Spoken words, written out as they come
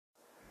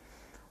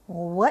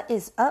What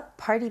is up,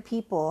 party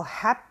people?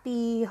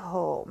 Happy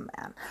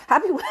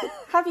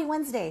happy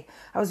Wednesday.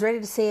 I was ready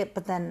to say it,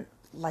 but then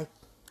I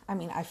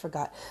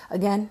forgot.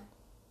 Again,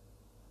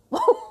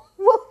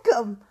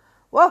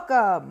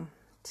 welcome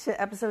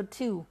to episode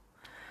 2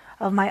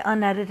 of my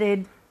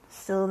unedited,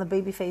 still in the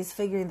baby phase,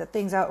 figuring the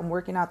things out and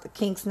working out the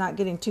kinks, not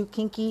getting too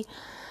kinky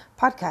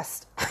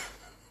podcast.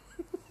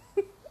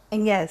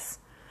 And yes,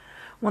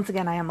 once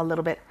again, I am a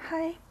little bit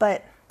high,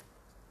 but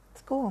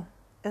it's cool.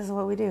 This is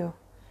what we do.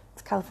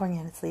 It's California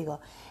and it's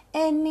legal.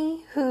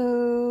 Anywho,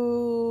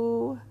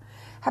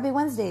 happy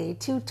Wednesday,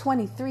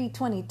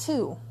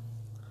 2/23/22.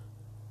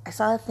 I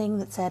saw a thing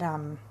that said,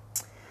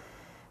 it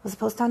was a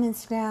post on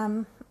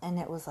Instagram, and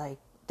it was like,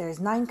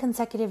 there's 9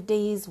 consecutive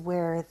days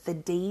where the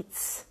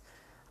dates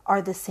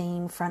are the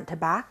same front to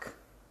back,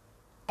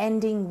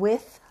 ending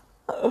with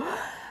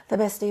the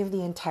best day of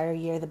the entire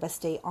year, the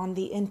best day on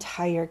the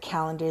entire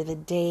calendar, the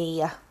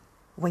day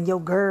when your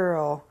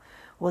girl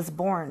was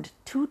born,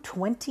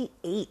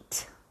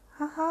 2/28.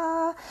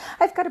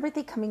 I've got a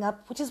birthday coming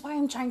up, which is why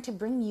I'm trying to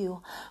bring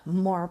you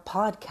more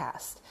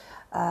podcasts.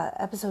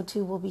 Episode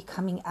 2 will be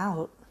coming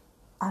out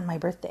on my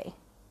birthday,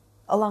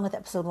 along with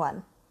episode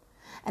 1.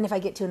 And if I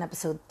get to an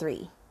episode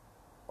 3,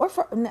 or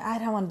 4, I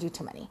don't want to do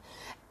too many.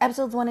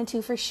 Episodes 1 and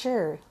 2 for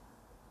sure.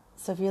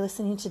 So if you're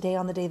listening today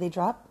on the day they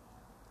drop,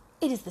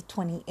 it is the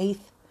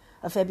 28th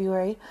of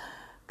February,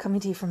 coming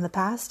to you from the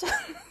past.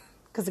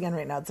 Because again,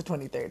 right now it's the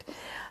 23rd.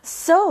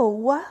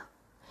 So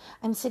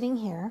I'm sitting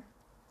here.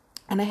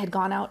 And I had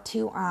gone out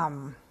to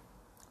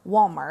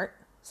Walmart.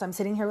 So I'm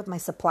sitting here with my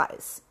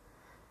supplies.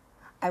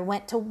 I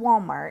went to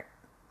Walmart.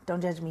 Don't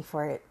judge me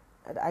for it.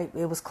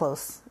 It was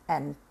close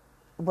and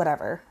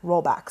whatever.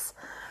 Rollbacks.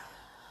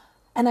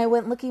 And I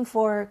went looking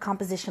for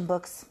composition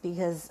books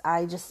because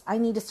I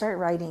need to start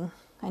writing.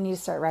 I need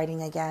to start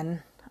writing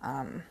again.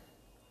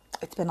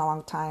 It's been a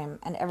long time.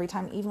 And every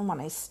time, even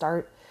when I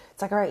start,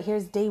 it's like, all right,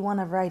 here's day 1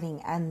 of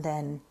writing. And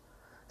then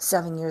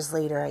 7 years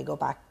later, I go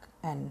back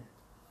and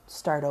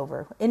start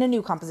over in a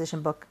new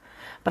composition book.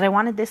 But I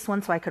wanted this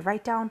one so I could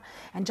write down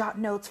and jot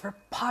notes for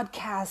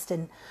podcast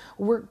and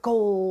work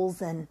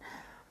goals and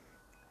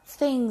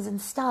things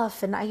and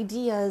stuff and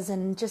ideas,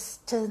 and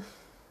just to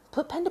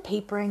put pen to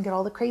paper and get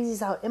all the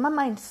crazies out in my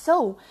mind.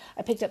 So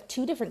I picked up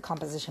 2 different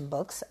composition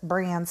books,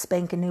 brand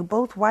spanking new,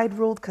 both wide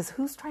ruled, because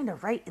who's trying to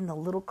write in the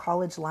little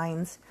college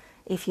lines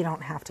if you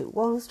don't have to?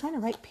 Well, who's trying to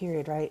write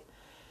period, right?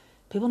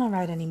 People don't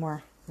write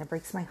anymore. It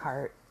breaks my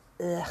heart.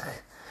 Ugh.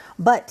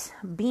 But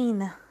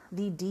being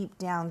the deep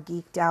down,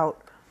 geeked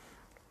out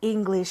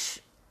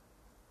English,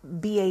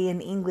 BA in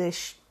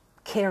English,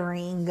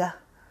 caring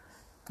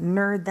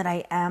nerd that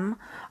I am,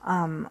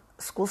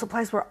 school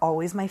supplies were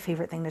always my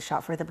favorite thing to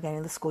shop for at the beginning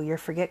of the school year.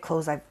 Forget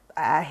clothes.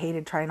 I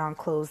hated trying on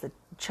clothes. The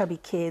chubby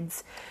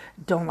kids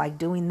don't like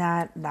doing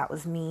that. That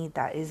was me.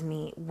 That is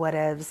me.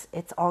 Whatevs.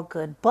 It's all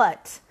good.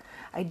 But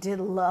I did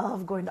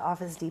love going to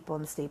Office Depot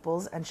and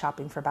Staples and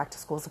shopping for back to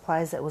school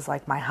supplies. It was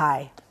like my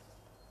high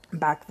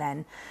back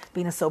then,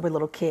 being a sober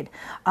little kid.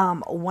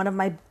 One of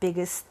my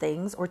biggest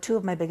things, or 2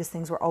 of my biggest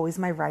things, were always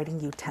my writing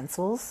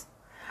utensils.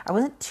 I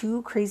wasn't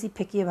too crazy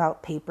picky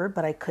about paper,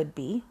 but I could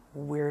be.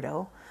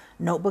 Weirdo.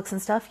 Notebooks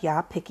and stuff,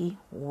 yeah, picky.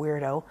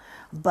 Weirdo.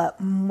 But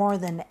more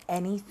than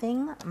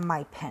anything,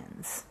 my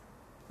pens.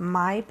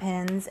 My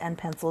pens and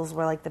pencils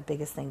were like the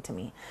biggest thing to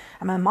me.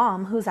 And my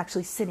mom, who's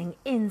actually sitting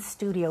in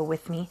studio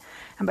with me,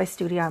 and by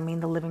studio I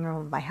mean the living room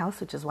of my house,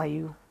 which is why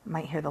you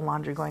might hear the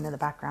laundry going in the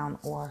background,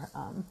 or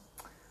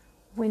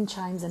wind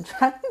chimes and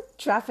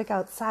traffic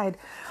outside.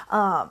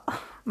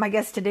 My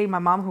guest today, my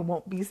mom, who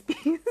won't be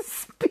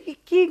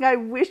speaking. I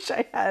wish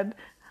I had.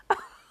 I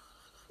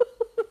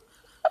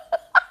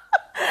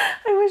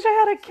wish I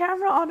had a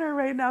camera on her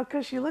right now,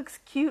 because she looks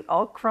cute,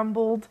 all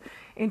crumbled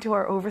into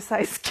our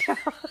oversized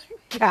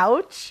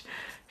couch.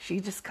 She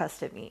just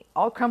cussed at me.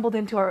 All crumbled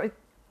into our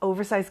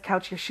oversized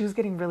couch. Your shoe's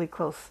getting really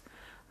close.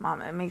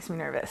 Mom, it makes me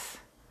nervous.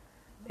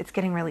 It's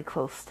getting really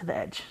close to the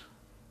edge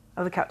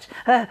of the couch.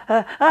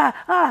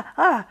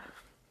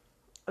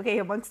 Okay,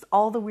 amongst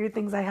all the weird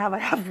things I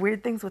have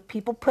weird things with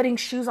people putting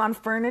shoes on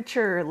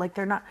furniture. Like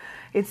they're not,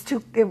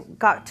 it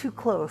got too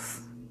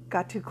close.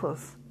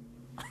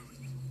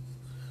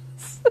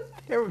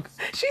 There we go.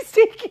 She's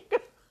taking,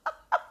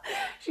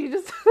 she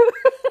just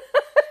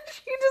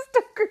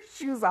took her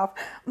shoes off.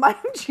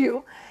 Mind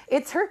you,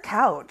 it's her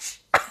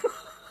couch.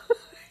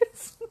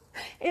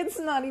 It's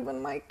not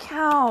even my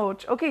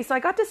couch. Okay, so I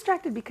got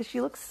distracted because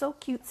she looks so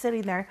cute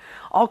sitting there,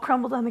 all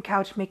crumbled on the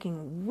couch,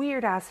 making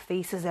weird-ass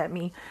faces at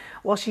me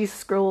while she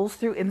scrolls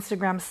through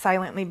Instagram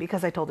silently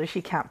because I told her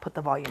she can't put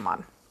the volume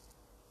on.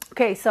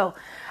 Okay, so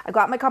I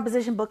got my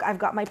composition book. I've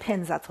got my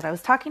pens. That's what I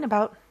was talking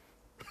about.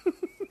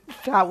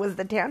 That was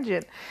the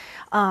tangent.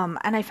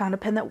 And I found a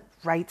pen that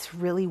writes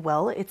really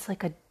well. It's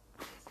like a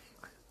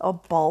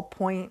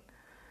ballpoint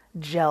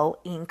gel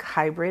ink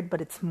hybrid,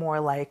 but it's more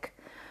like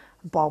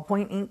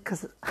ballpoint ink,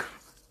 because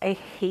I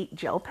hate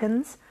gel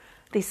pens.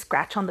 They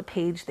scratch on the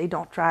page. They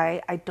don't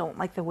dry. I don't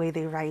like the way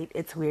they write.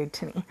 It's weird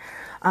to me.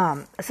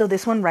 So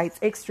this one writes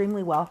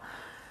extremely well.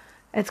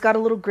 It's got a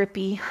little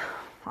grippy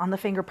on the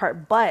finger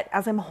part. But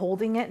as I'm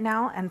holding it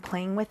now and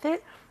playing with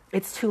it,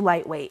 it's too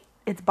lightweight.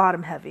 It's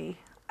bottom heavy.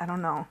 I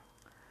don't know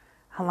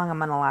how long I'm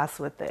going to last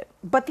with it.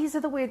 But these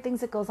are the weird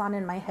things that goes on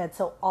in my head.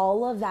 So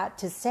all of that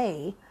to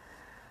say,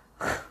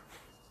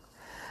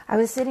 I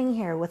was sitting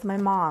here with my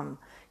mom,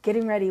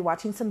 getting ready,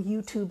 watching some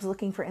YouTubes,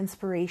 looking for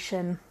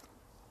inspiration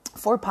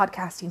for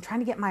podcasting, trying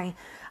to get my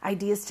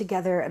ideas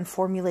together and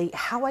formulate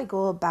how I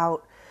go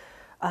about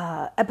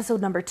episode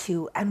number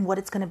 2 and what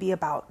it's going to be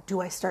about. Do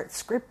I start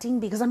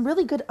scripting? Because I'm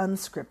really good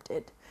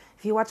unscripted.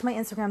 If you watch my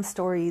Instagram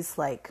stories,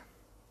 like,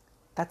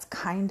 that's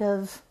kind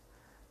of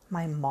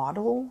my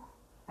model,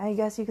 I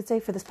guess you could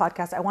say, for this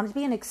podcast. I want it to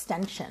be an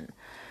extension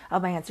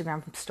of my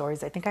Instagram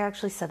stories. I think I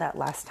actually said that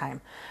last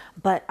time.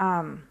 But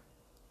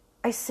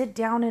I sit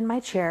down in my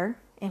chair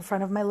in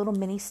front of my little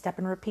mini step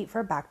and repeat for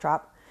a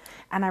backdrop,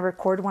 and I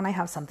record when I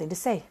have something to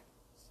say.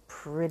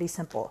 Pretty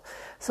simple.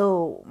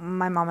 So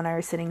my mom and I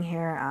are sitting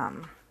here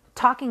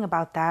talking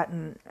about that,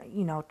 and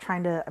I'm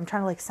trying to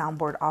like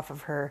soundboard off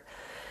of her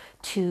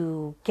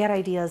to get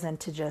ideas and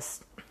to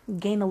just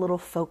gain a little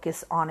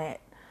focus on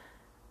it,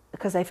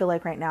 because I feel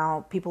like right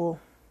now people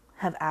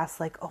have asked,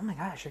 like, oh my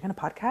gosh, you're gonna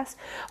podcast?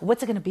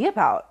 What's it gonna be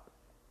about?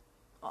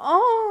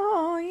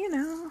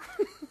 Oh,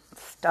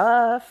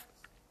 stuff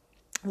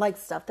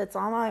that's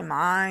on my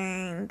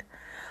mind.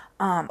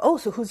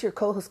 So who's your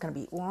co-host going to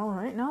be? Well,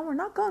 right now we're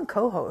not going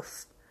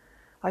co-host.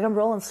 Like, I'm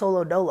rolling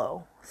solo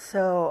dolo.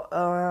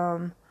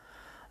 So,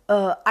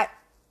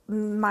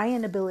 my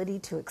inability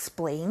to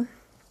explain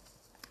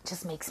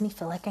just makes me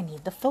feel like I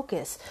need the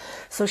focus.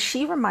 So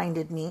she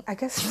reminded me, I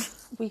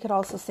guess we could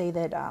also say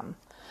that,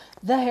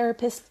 the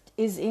therapist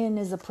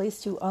is a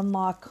place to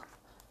unlock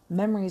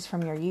memories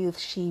from your youth.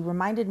 She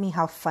reminded me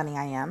how funny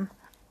I am.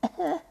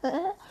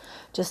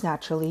 Just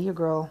naturally, your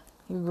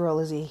girl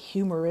is a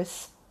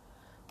humorous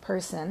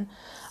person.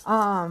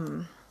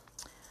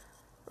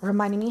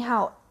 Reminding me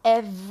how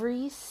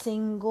every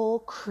single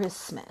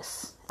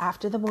Christmas,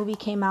 after the movie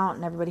came out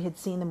and everybody had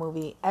seen the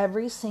movie,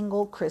 every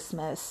single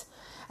Christmas,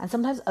 and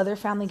sometimes other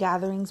family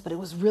gatherings, but it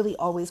was really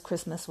always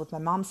Christmas with my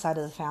mom's side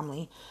of the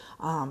family,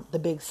 the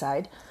big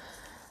side,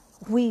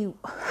 we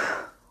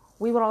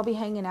would all be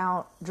hanging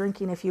out,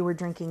 drinking if you were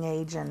drinking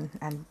age,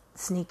 and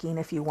sneaking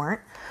if you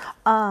weren't.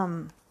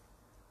 And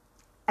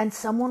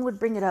someone would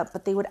bring it up,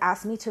 but they would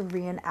ask me to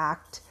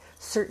reenact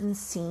certain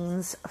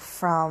scenes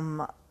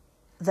from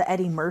the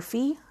Eddie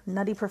Murphy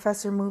Nutty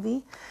Professor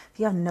movie. If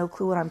you have no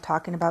clue what I'm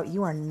talking about,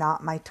 you are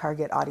not my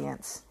target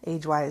audience,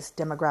 age-wise,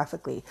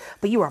 demographically.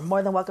 But you are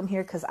more than welcome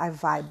here, because I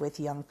vibe with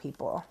young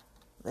people.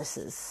 This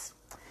is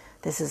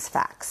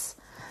facts.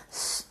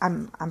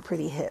 I'm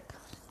pretty hip.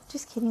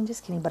 Just kidding,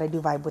 but I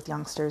do vibe with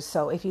youngsters.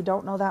 So if you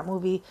don't know that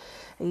movie,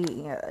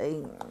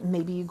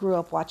 maybe you grew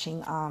up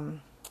watching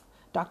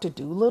Dr.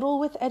 Dolittle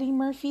with Eddie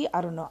Murphy.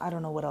 I don't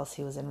know what else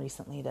he was in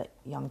recently that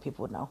young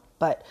people would know.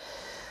 But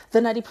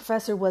the Nutty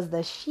Professor was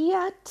the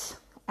shit,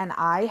 and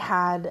I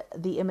had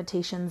the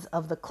imitations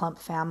of the Clump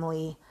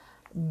family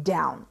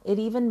down. It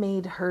even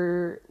made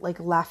her like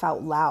laugh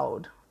out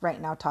loud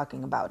right now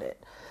talking about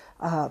it,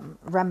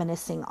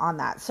 reminiscing on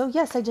that. So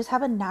yes, I just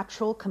have a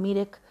natural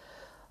comedic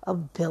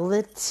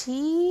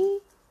ability.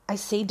 I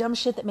say dumb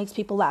shit that makes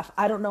people laugh.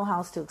 I don't know how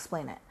else to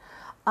explain it.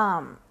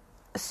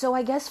 So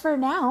I guess for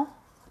now,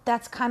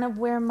 that's kind of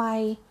where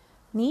my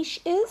niche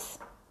is.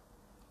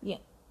 Yeah.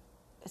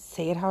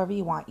 Say it however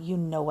you want. You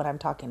know what I'm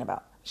talking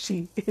about.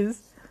 She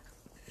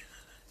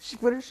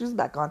put her shoes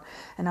back on,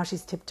 and now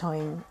she's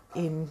tiptoeing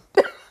in.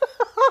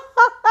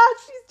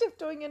 She's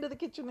tiptoeing into the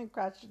kitchen and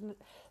crashed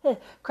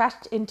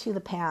into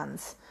the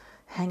pans,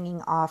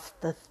 hanging off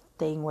the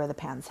thing where the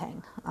pans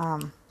hang.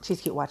 She's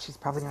cute. Watch, she's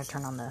probably going to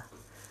turn on the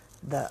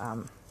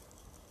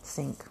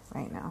sink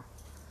right now.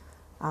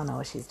 I don't know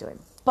what she's doing.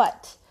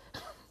 But,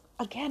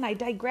 again, I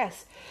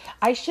digress.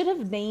 I should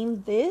have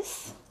named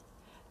this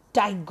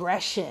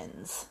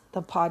Digressions,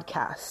 the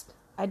podcast.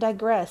 I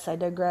digress.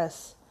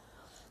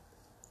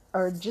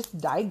 Or just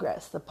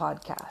digress, the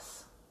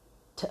podcast.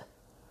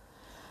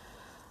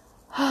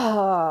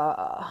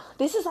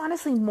 This is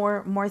honestly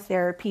more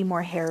therapy,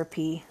 more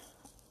therapy.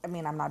 I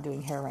mean, I'm not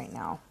doing hair right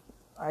now.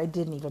 I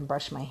didn't even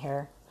brush my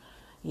hair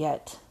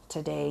yet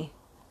today.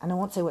 And I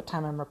won't say what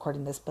time I'm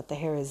recording this, but the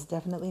hair is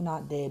definitely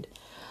not did.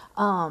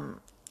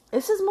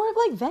 This is more of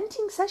like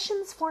venting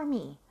sessions for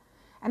me.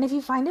 And if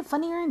you find it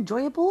funny or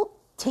enjoyable,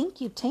 thank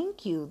you.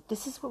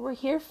 This is what we're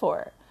here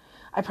for.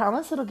 I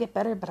promise it'll get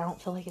better, but I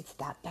don't feel like it's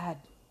that bad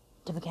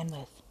to begin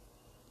with,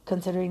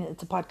 considering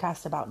it's a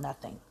podcast about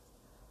nothing.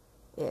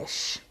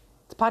 Ish.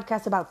 It's a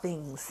podcast about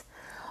things.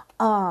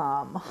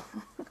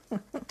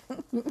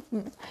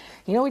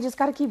 We just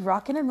got to keep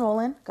rocking and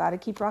rolling.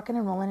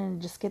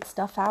 And just get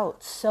stuff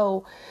out.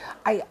 So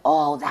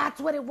that's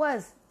what it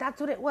was.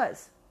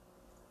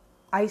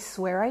 I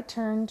swear I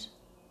turned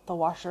the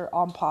washer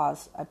on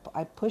pause.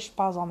 I pushed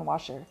pause on the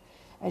washer,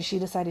 and she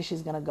decided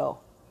she's going to go.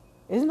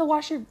 Isn't the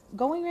washer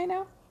going right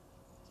now?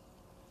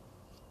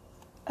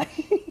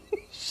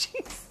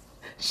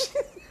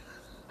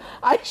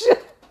 I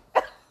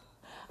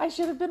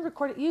should have been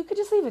recording. You could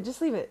just leave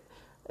it.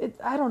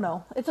 I don't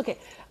know. It's okay.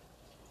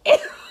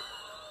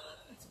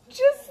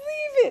 Just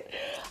leave it.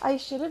 I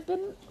should have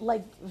been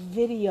like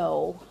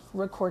video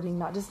recording,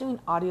 not just doing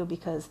audio,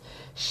 because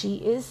she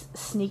is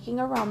sneaking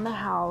around the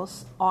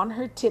house on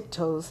her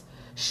tiptoes,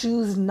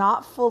 shoes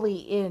not fully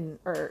in,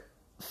 or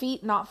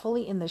feet not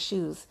fully in the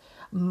shoes,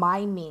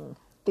 miming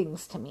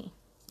things to me.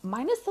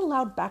 Minus the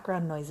loud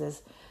background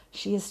noises.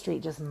 She is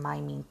straight just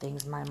miming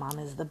things. My mom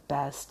is the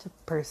best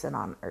person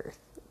on earth.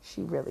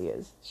 She really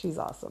is. She's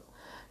awesome.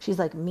 She's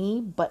like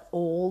me, but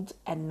old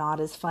and not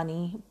as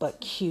funny,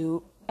 but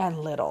cute and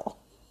little.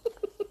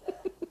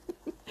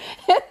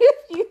 And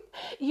if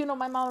you know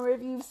my mom, or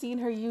if you've seen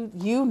her, you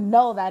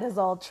know that is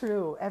all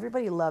true.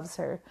 Everybody loves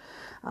her.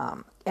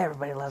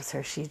 Everybody loves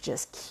her. She's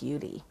just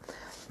cutie.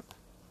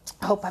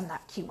 I hope I'm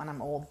not cute when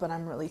I'm old, but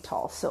I'm really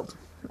tall, so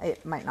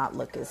it might not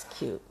look as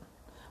cute.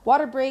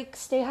 Water break.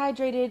 Stay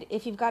hydrated.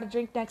 If you've got a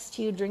drink next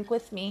to you, drink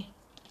with me.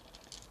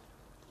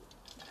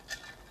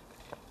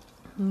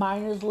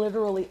 Mine is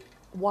literally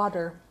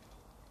water.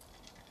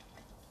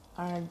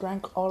 I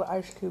drank all the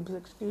ice cubes.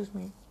 Excuse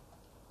me.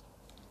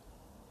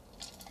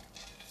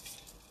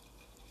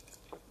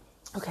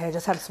 Okay, I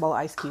just had to swallow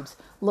ice cubes.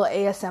 A little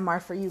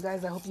ASMR for you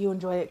guys. I hope you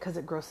enjoy it because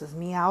it grosses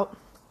me out.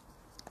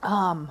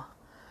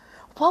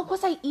 What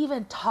was I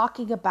even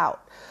talking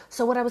about?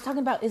 So what I was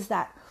talking about is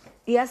that,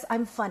 yes,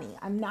 I'm funny.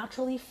 I'm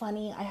naturally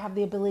funny. I have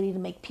the ability to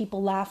make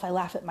people laugh. I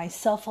laugh at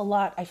myself a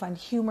lot. I find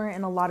humor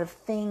in a lot of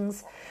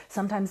things.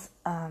 Sometimes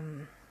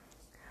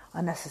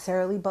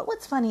unnecessarily, but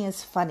what's funny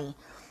is funny.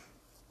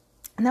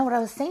 Now, what I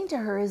was saying to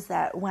her is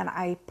that when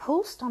I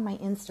post on my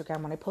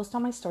Instagram, when I post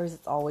on my stories,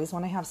 it's always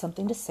when I have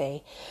something to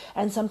say.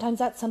 And sometimes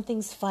that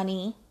something's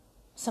funny.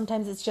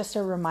 Sometimes it's just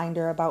a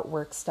reminder about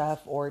work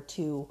stuff, or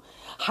to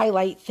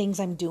highlight things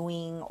I'm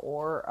doing,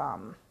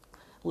 or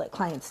let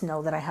clients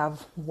know that I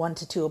have 1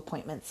 to 2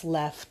 appointments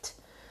left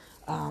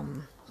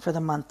for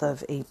the month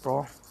of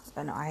April.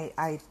 And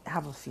I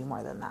have a few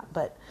more than that.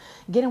 But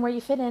getting where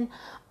you fit in.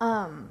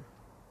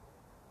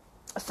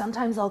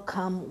 Sometimes I'll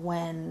come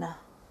when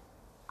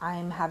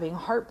I'm having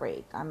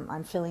heartbreak.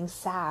 I'm feeling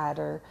sad,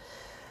 or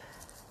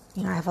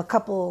I have a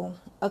couple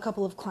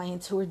of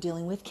clients who are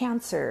dealing with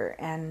cancer,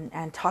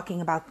 and talking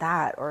about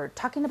that, or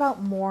talking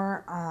about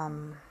more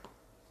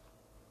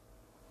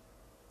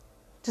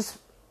just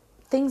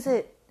things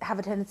that have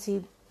a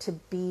tendency to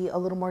be a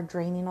little more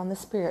draining on the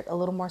spirit, a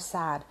little more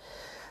sad.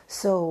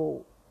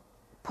 So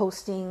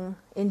posting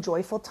in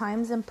joyful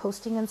times and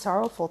posting in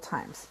sorrowful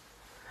times.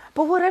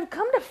 But what I've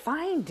come to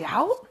find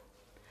out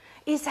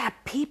is that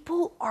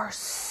people are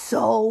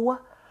so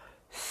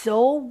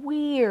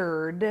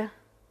weird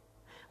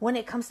when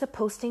it comes to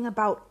posting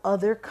about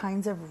other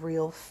kinds of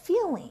real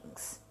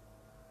feelings.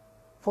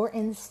 For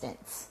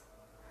instance,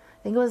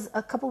 I think it was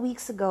a couple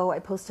weeks ago, I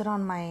posted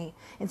on my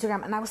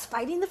Instagram, and I was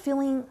fighting the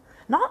feeling,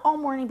 not all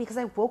morning, because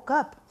I woke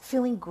up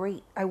feeling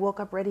great. I woke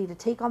up ready to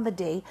take on the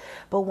day.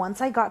 But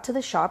once I got to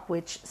the shop,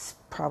 which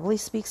probably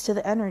speaks to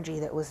the energy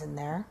that was in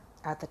there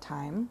at the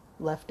time,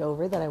 left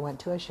over, that I went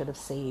to, I should have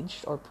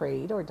saged or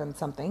prayed or done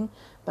something,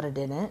 but I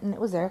didn't, and it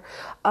was there.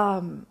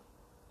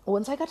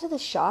 Once I got to the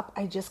shop,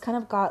 I just kind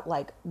of got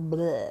like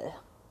bleh.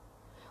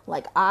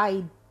 Like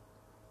I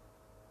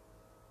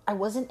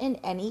wasn't in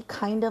any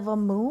kind of a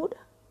mood.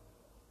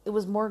 It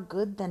was more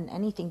good than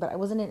anything, but I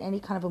wasn't in any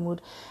kind of a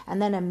mood.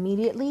 And then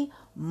immediately,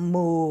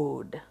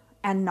 mood,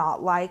 and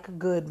not like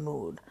good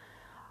mood.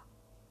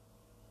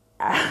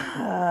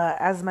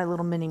 As my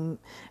little mini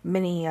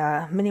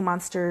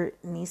monster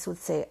niece would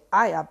say,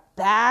 I a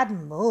bad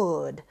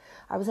mood.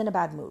 I was in a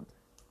bad mood.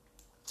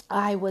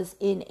 I was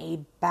in a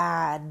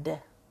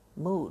bad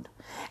mood.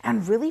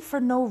 And really for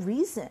no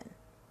reason.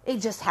 It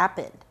just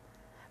happened.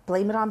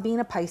 Blame it on being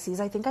a Pisces.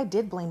 I think I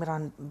did blame it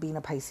on being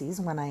a Pisces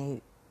when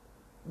I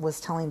was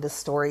telling this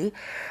story.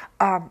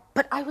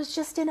 But I was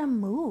just in a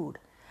mood.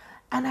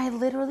 And I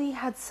literally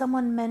had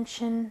someone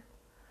mention,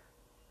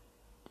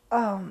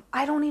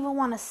 I don't even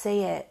want to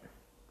say it.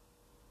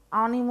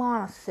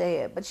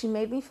 But she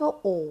made me feel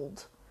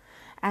old,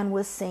 and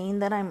was saying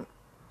that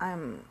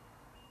I'm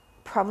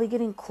probably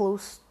getting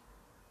close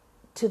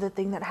to the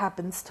thing that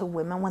happens to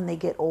women when they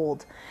get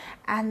old.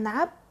 And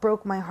that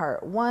broke my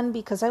heart. One,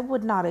 because I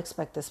would not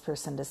expect this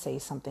person to say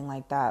something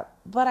like that,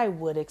 but I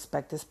would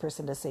expect this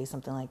person to say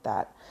something like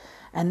that.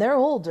 And they're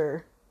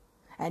older,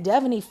 and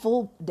definitely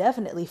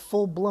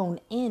full blown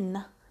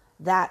in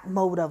that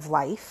mode of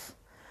life.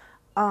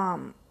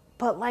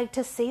 But like,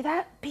 to say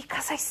that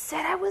because I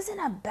said I was in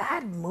a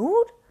bad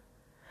mood.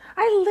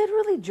 I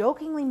literally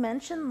jokingly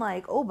mentioned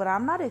like, oh, but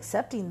I'm not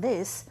accepting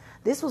this.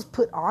 This was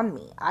put on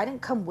me. I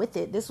didn't come with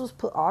it. This was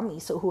put on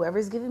me. So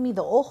whoever's giving me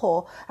the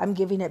ojo, I'm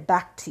giving it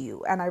back to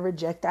you. And I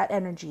reject that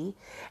energy.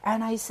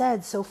 And I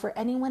said, so for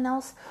anyone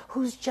else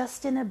who's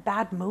just in a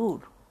bad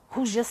mood,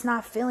 who's just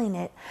not feeling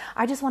it,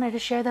 I just wanted to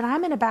share that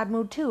I'm in a bad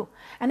mood too.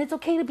 And it's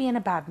okay to be in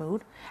a bad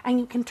mood. And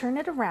you can turn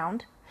it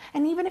around.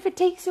 And even if it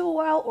takes you a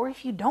while, or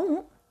if you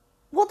don't,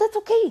 well, that's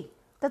okay.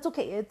 That's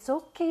okay. It's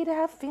okay to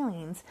have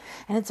feelings.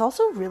 And it's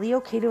also really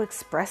okay to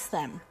express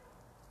them.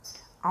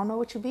 I don't know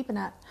what you're beeping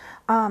at.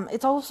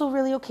 It's also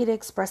really okay to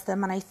express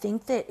them. And I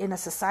think that in a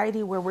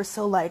society where we're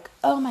so like,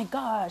 oh my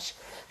gosh,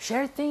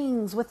 share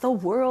things with the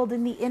world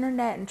and the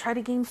internet and try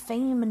to gain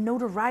fame and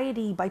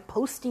notoriety by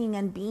posting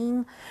and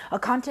being a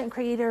content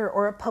creator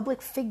or a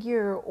public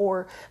figure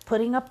or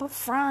putting up a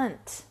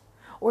front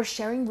or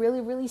sharing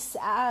really, really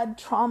sad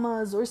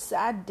traumas or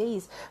sad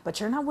days. But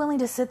you're not willing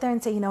to sit there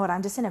and say, you know what,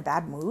 I'm just in a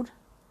bad mood.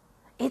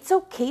 It's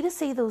okay to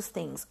say those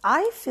things.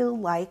 I feel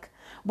like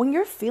when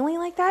you're feeling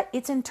like that,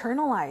 it's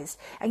internalized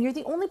and you're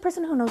the only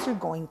person who knows you're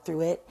going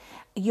through it.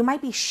 You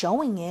might be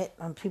showing it,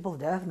 and people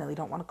definitely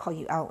don't want to call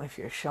you out if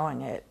you're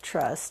showing it.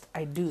 Trust,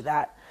 I do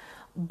that.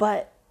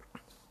 But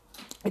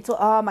it's,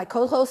 my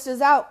co-host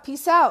is out.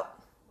 Peace out.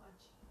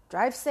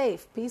 Drive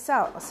safe. Peace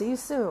out. I'll see you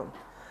soon.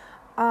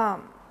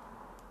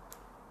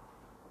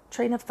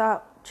 Train of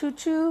thought.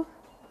 Choo-choo.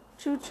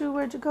 Choo-choo,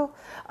 where'd you go?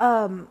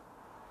 I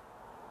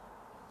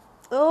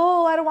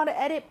don't want to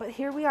edit, but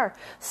here we are.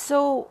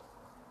 So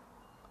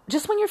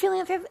just when you're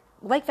feeling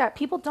like that,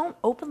 people don't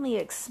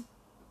openly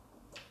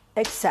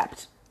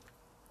accept.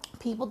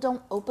 People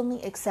don't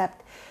openly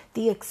accept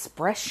the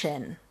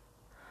expression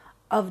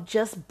of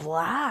just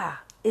blah.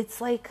 It's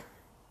like,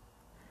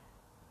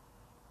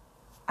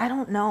 I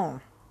don't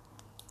know,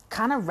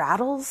 kind of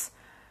rattles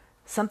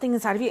something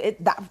inside of you.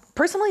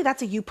 Personally,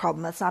 that's a you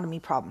problem. That's not a me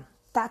problem.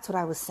 That's what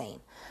I was saying.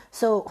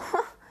 So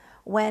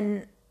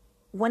when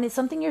it's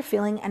something you're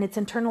feeling and it's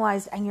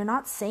internalized and you're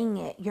not saying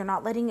it, you're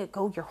not letting it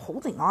go, you're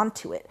holding on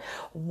to it.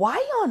 Why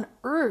on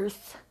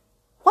earth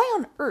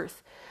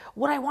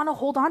would I want to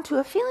hold on to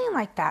a feeling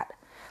like that?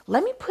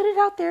 Let me put it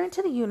out there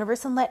into the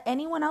universe and let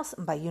anyone else,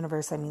 and by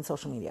universe I mean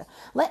social media,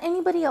 let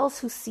anybody else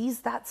who sees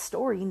that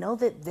story know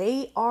that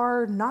they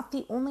are not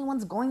the only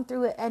ones going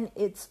through it, and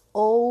it's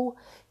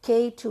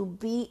okay to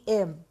be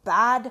in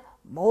bad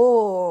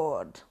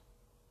mood.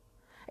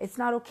 It's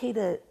not okay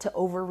to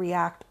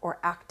overreact or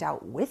act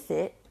out with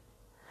it,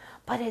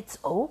 but it's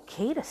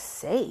okay to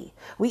say.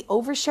 We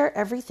overshare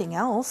everything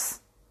else.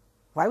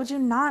 Why would you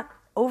not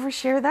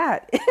overshare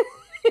that?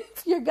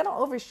 If you're going to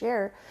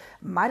overshare,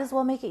 might as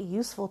well make it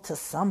useful to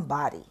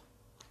somebody.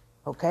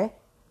 Okay?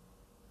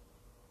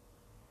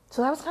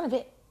 So that was kind of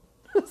it.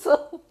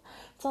 So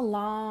it's a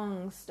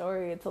long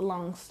story.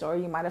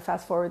 You might have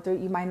fast forwarded through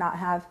it. You might not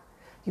have.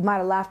 You might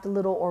have laughed a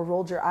little or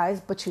rolled your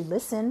eyes, but you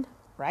listened,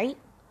 right?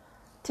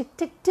 Tick,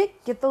 tick,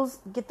 tick. Get those,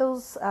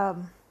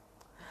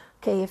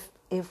 okay,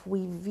 if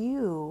we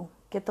view,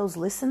 get those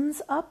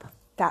listens up.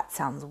 That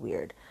sounds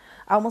weird.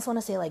 I almost want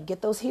to say like,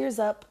 get those hears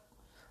up.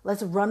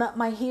 Let's run up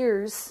my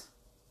hears.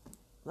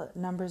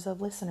 Numbers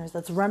of listeners.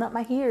 Let's run up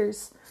my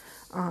hears.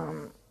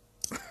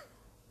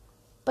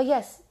 But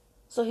yes,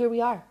 so here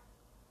we are.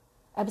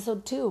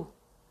 Episode 2.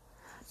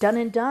 Done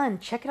and done.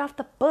 Check it off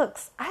the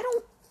books. I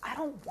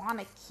don't want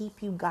to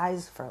keep you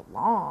guys for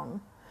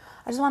long.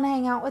 I just want to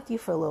hang out with you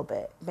for a little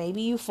bit.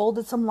 Maybe you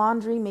folded some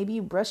laundry. Maybe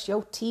you brushed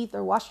your teeth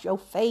or washed your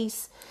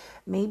face.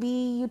 Maybe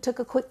you took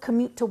a quick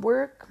commute to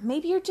work.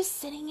 Maybe you're just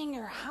sitting in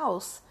your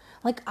house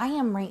like I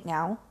am right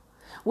now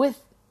with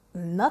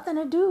nothing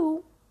to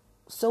do.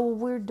 So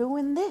we're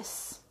doing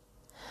this.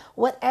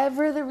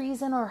 Whatever the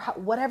reason or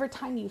whatever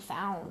time you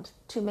found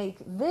to make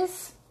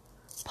this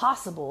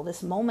possible,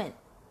 this moment,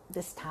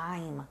 this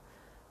time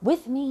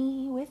with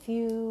me, with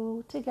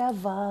you,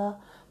 together,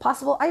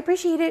 possible. I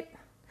appreciate it.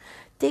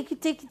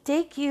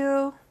 Thank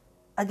you.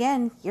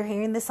 Again, you're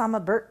hearing this on my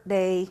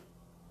birthday.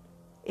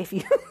 If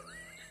you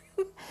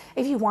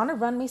if you want to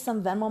run me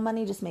some Venmo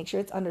money, just make sure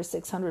it's under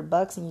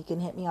 $600 and you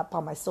can hit me up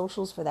on my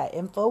socials for that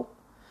info.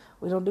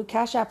 We don't do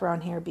Cash App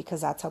around here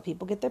because that's how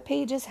people get their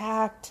pages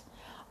hacked.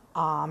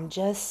 I'm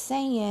just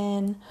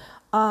saying.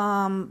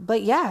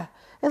 But yeah,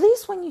 at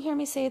least when you hear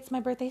me say it's my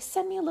birthday,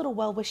 send me a little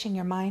well wish in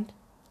your mind.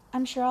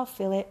 I'm sure I'll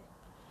feel it.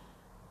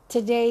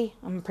 Today,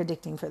 I'm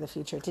predicting for the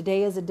future.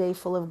 Today is a day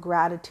full of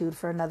gratitude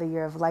for another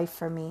year of life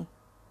for me.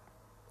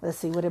 Let's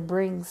see what it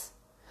brings.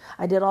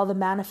 I did all the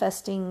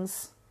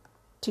manifestings,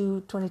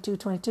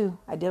 22.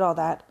 I did all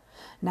that.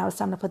 Now it's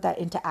time to put that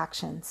into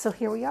action. So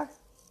here we are.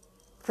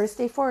 First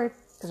day forward.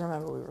 Because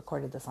remember, we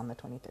recorded this on the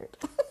 23rd.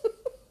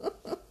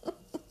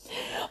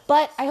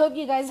 But I hope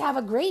you guys have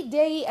a great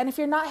day. And if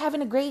you're not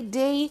having a great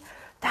day,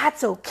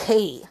 that's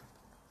okay.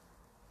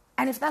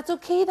 And if that's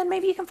okay, then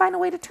maybe you can find a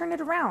way to turn it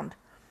around.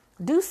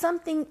 Do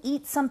something,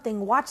 eat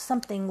something, watch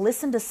something,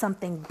 listen to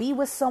something, be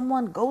with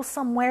someone, go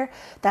somewhere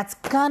that's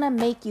gonna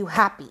make you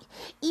happy.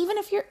 Even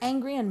if you're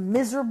angry and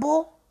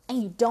miserable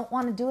and you don't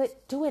want to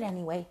do it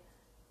anyway.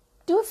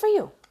 Do it for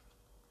you.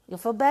 You'll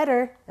feel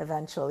better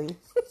eventually.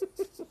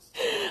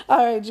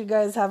 All right, you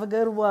guys have a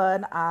good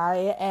one.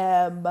 I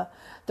am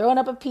throwing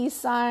up a peace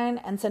sign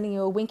and sending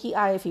you a winky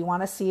eye. If you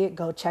want to see it,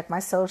 go check my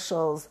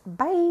socials.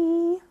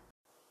 Bye.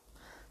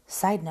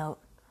 Side note,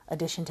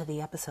 addition to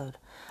the episode.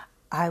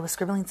 I was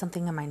scribbling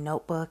something in my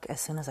notebook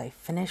as soon as I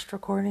finished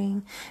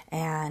recording,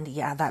 and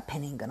yeah, that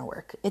pen ain't gonna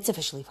work. It's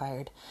officially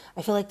fired.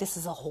 I feel like this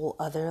is a whole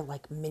other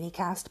like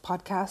mini-cast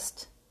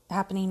podcast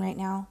happening right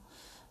now.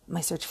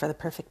 My search for the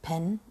perfect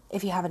pen.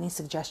 If you have any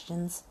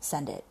suggestions,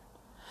 send it.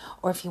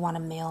 Or if you want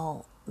to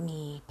mail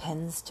me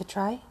pens to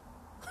try.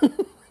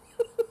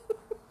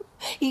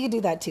 You can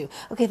do that too.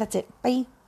 Okay, that's it. Bye.